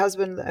happened to my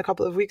husband a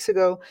couple of weeks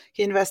ago.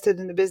 He invested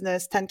in the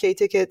business, 10K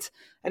ticket,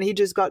 and he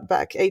just got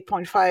back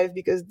 8.5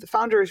 because the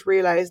founders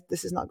realized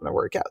this is not going to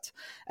work out.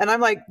 And I'm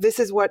like, this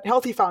is what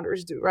healthy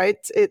founders do, right?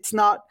 It's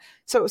not.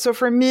 So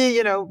for me,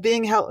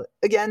 being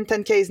again,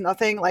 10K is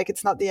nothing.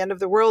 It's not the end of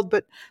the world.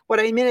 But what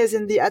I mean is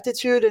in the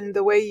attitude and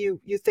the way you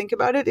think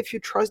about it. If you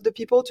trust the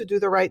people to do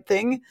the right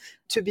thing,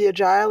 to be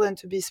agile and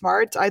to be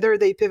smart, either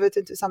they pivot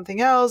into something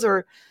else,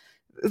 or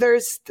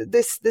there's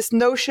this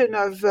notion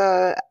of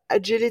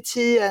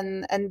agility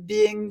and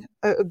being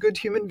a good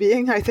human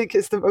being, I think,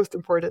 is the most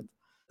important.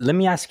 Let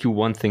me ask you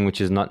one thing,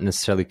 which is not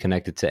necessarily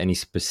connected to any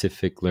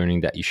specific learning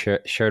that you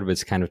shared, but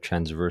it's kind of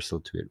transversal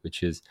to it,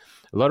 which is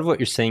a lot of what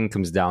you're saying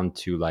comes down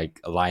to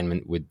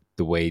alignment with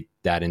the way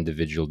that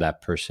individual,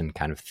 that person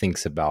kind of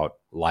thinks about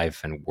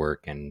life and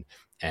work and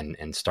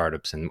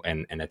startups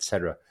and et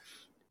cetera.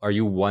 Are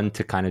you one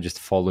to kind of just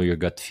follow your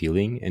gut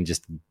feeling and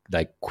just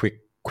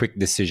quick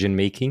decision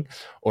making,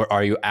 or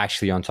are you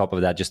actually on top of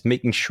that, just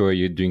making sure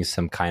you're doing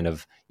some kind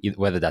of,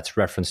 whether that's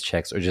reference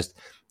checks or just,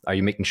 are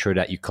you making sure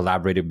that you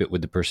collaborate a bit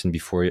with the person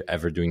before you're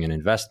ever doing an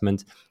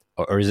investment,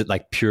 or is it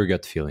pure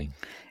gut feeling?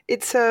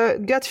 It's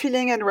gut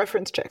feeling and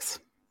reference checks.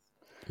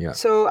 Yeah.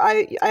 So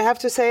I have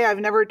to say, I've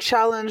never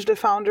challenged a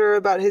founder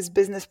about his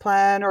business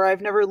plan, or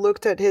I've never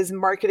looked at his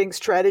marketing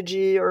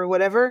strategy or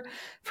whatever.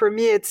 For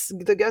me, it's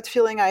the gut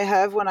feeling I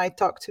have when I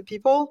talk to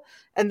people.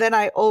 And then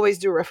I always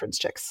do reference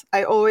checks.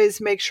 I always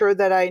make sure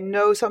that I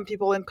know some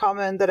people in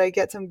common, that I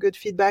get some good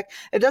feedback.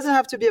 It doesn't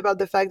have to be about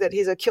the fact that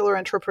he's a killer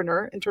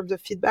entrepreneur in terms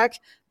of feedback.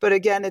 But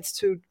again, it's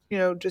to,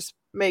 just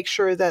make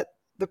sure that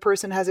the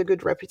person has a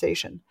good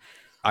reputation.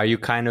 Are you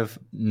kind of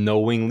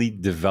knowingly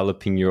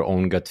developing your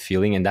own gut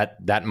feeling? And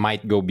that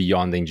might go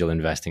beyond angel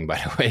investing, by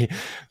the way,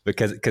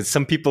 because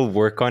some people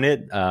work on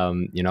it.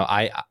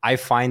 I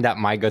find that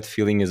my gut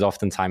feeling is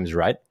oftentimes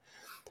right,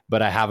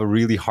 but I have a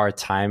really hard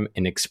time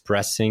in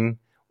expressing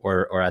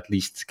or at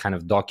least kind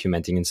of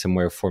documenting in some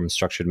way, form,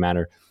 structured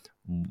manner.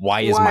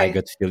 Why is my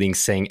gut feeling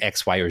saying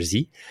X, Y, or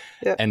Z?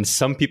 Yeah. And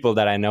some people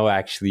that I know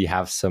actually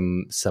have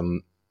some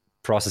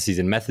processes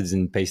and methods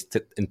in place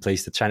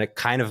to try to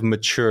kind of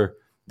mature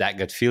that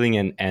gut feeling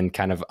and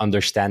kind of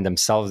understand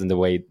themselves in the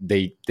way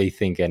they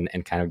think and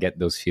kind of get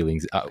those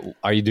feelings.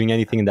 Are you doing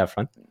anything in that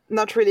front?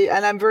 Not really.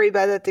 And I'm very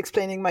bad at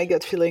explaining my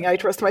gut feeling. I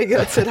trust my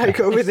guts and I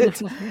go with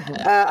it.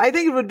 I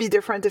think it would be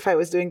different if I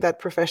was doing that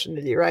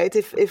professionally, right?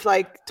 If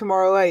like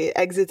tomorrow I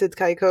exited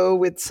Kaiko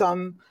with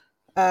some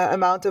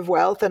amount of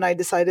wealth and I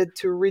decided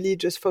to really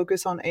just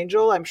focus on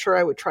Angel, I'm sure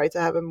I would try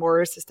to have a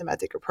more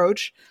systematic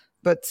approach.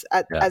 But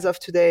as of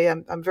today,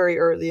 I'm very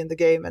early in the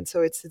game. And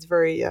so it's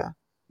very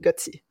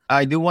gutsy.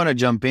 I do want to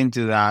jump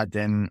into that,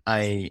 and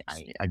I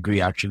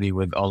agree actually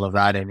with all of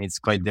that, and it's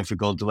quite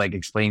difficult to like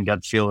explain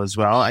gut feel as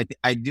well.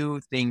 I do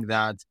think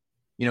that,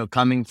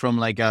 coming from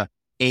like a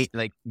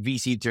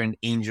VC turned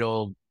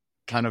angel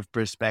kind of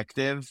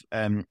perspective,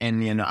 and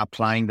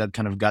applying that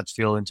kind of gut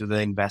feel into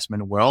the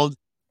investment world,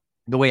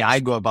 the way I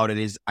go about it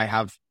is I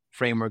have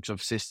frameworks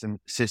of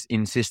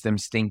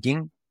systems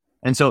thinking,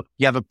 and so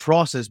you have a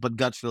process, but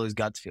gut feel is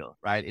gut feel,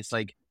 right? It's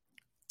like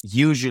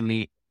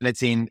usually, let's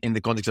say in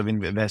the context of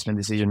investment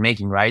decision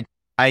making, right?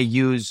 I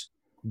use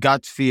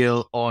gut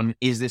feel on,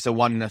 is this a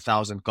 1 in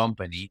 1,000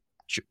 company?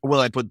 Will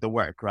I put the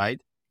work,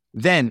 right?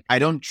 Then I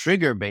don't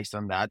trigger based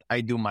on that.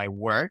 I do my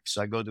work.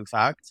 So I go to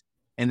facts.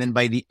 And then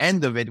by the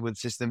end of it with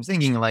systems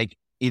thinking, like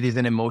it is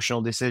an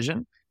emotional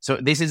decision. So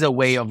this is a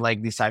way of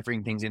like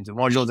deciphering things into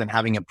modules and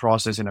having a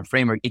process and a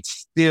framework. It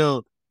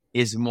still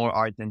is more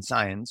art than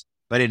science,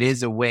 but it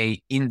is a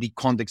way in the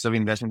context of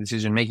investment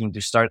decision making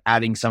to start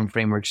adding some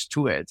frameworks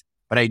to it.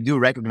 But I do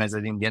recognize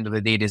that in the end of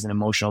the day, it is an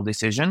emotional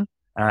decision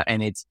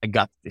and it's a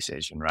gut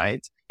decision,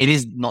 right? It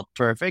is not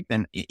perfect.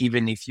 And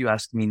even if you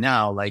ask me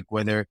now, like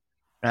whether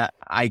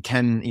I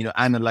can,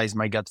 analyze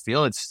my gut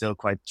feel, it's still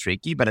quite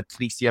tricky, but at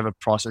least you have a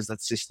process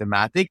that's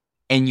systematic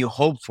and you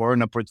hope for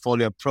in a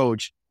portfolio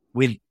approach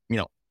with,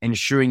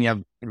 ensuring you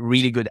have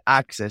really good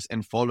access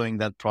and following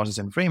that process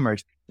and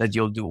frameworks that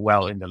you'll do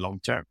well in the long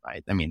term,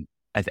 right? I mean,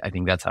 I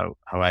think that's how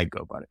I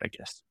go about it, I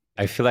guess.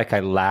 I feel like I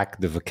lack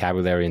the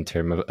vocabulary in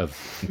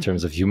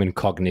terms of human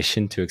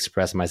cognition to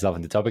express myself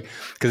in the topic,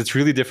 because it's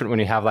really different when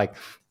you have like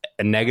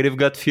a negative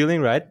gut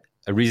feeling, right?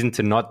 A reason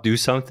to not do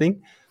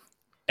something,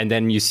 and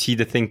then you see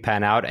the thing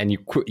pan out, and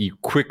you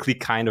quickly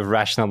kind of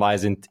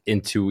rationalize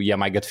into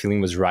my gut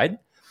feeling was right,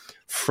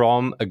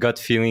 from a gut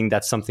feeling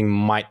that something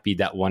might be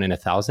that 1 in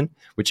 1,000,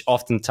 which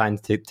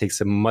oftentimes takes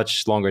a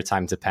much longer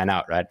time to pan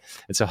out, right?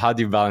 And so how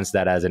do you balance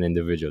that as an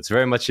individual? It's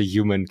very much a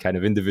human kind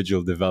of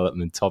individual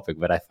development topic,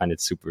 but I find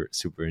it super,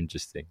 super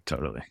interesting.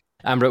 Totally.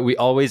 Ambre, we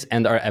always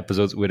end our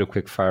episodes with a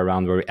quick fire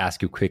round where we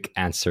ask you quick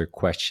answer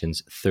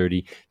questions,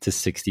 30 to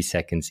 60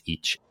 seconds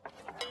each.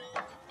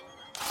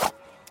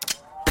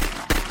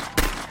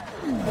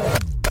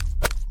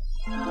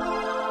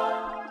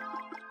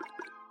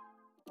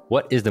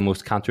 What is the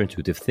most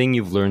counterintuitive thing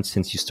you've learned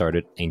since you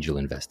started angel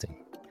investing?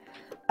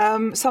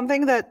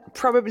 Something that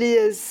probably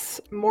is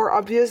more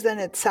obvious than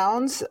it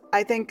sounds.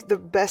 I think the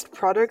best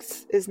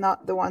product is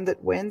not the one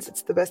that wins.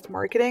 It's the best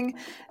marketing.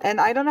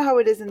 And I don't know how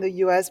it is in the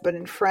US, but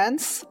in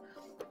France,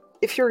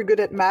 if you're good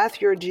at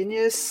math, you're a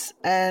genius.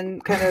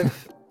 And kind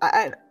of,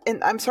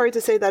 and I'm sorry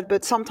to say that,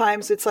 but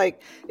sometimes it's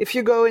like, if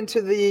you go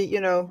into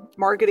the,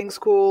 marketing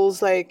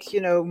schools, like,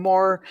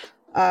 more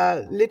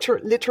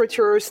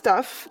literature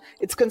stuff,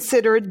 it's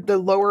considered the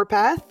lower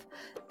path.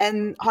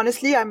 And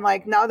honestly, I'm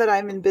like, now that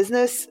I'm in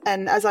business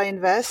and as I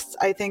invest,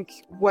 I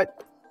think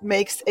what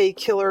makes a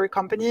killer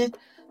company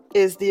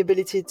is the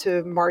ability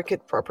to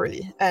market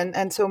properly.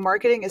 And so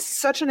marketing is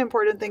such an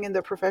important thing in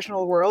the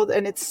professional world,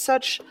 and it's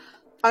such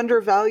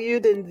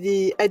undervalued in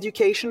the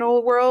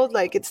educational world.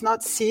 Like, it's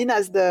not seen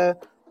as the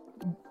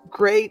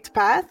great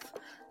path.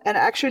 And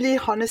actually,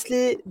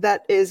 honestly,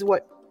 that is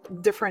what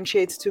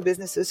differentiates two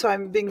businesses. So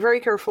I'm being very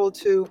careful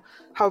to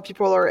how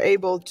people are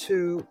able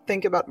to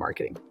think about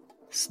marketing.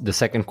 The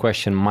second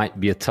question might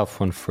be a tough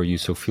one for you,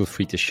 so feel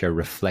free to share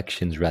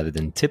reflections rather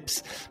than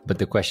tips. But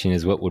the question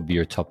is, what would be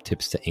your top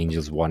tips to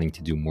angels wanting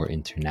to do more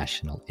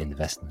international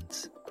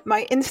investments?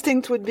 My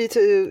instinct would be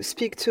to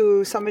speak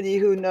to somebody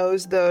who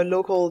knows the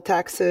local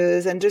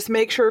taxes and just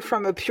make sure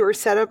from a pure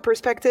setup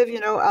perspective,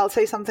 I'll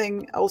say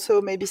something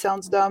also maybe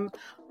sounds dumb,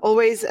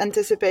 always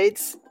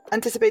anticipates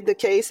anticipate the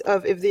case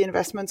of if the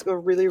investments go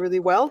really, really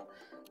well.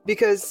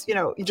 Because,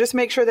 you just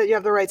make sure that you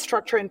have the right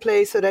structure in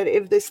place so that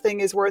if this thing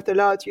is worth a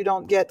lot, you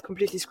don't get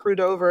completely screwed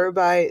over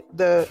by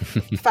the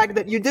fact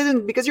that you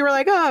didn't, because you were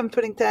like, oh, I'm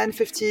putting 10,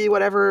 50,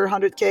 whatever,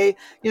 100K.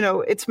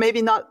 It's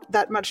maybe not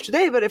that much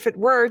today, but if it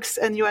works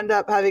and you end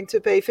up having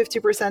to pay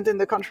 50% in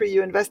the country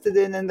you invested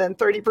in and then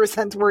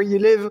 30% where you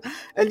live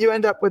and you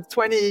end up with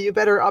 20, you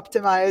better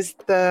optimize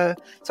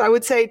So I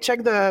would say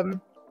check the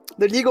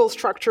legal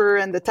structure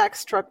and the tax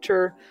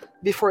structure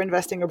before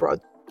investing abroad.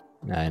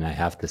 And I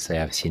have to say,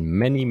 I've seen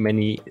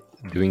many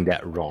doing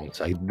that wrong.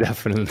 So I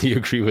definitely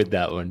agree with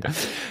that one.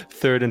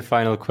 Third and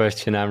final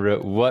question, Ambre.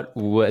 What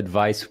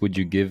advice would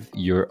you give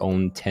your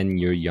own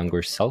 10-year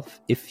younger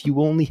self if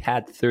you only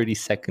had 30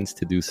 seconds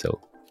to do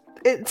so?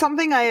 It's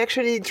something I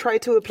actually try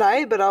to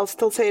apply, but I'll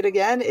still say it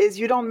again, is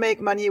you don't make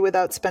money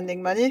without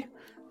spending money.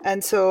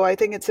 And so I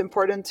think it's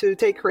important to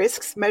take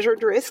risks,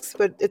 measured risks,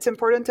 but it's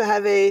important to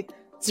have a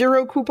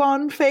zero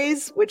coupon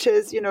phase, which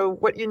is,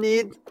 what you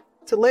need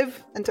to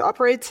live and to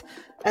operate,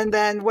 and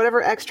then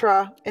whatever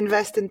extra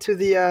invest into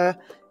the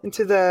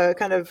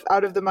kind of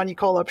out of the money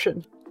call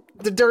option.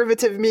 The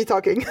derivative me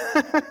talking.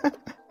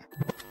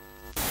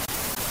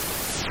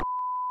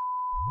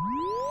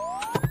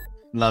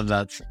 Love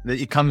that.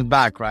 It comes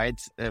back, right?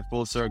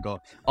 Full circle.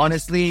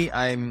 Honestly,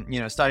 I'm,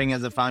 starting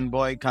as a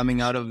fanboy,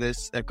 coming out of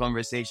this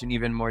conversation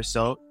even more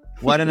so.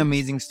 What an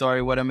amazing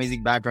story. What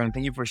amazing background.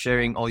 Thank you for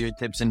sharing all your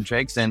tips and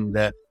tricks. And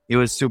it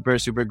was super,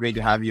 super great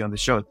to have you on the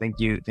show. Thank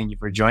you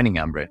for joining,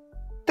 Ambre.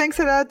 Thanks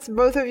a lot,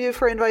 both of you,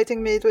 for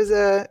inviting me. It was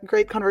a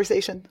great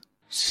conversation.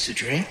 Is this a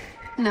dream?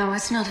 No,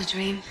 it's not a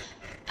dream.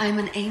 I'm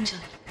an angel.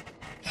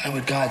 Why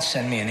would God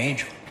send me an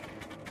angel?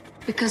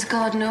 Because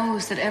God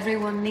knows that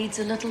everyone needs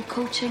a little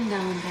coaching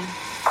now and then.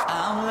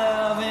 I'm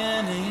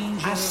loving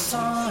angels. I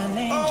saw an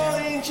angel. Oh,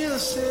 angel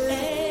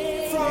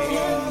said from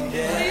your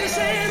day. You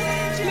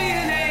said to me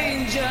an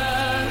angel.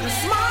 A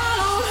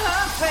smile on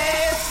her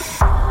face.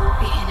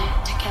 Be in it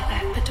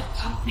together, but don't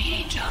call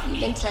me angel.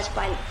 Been touched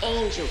by an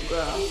angel,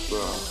 girl.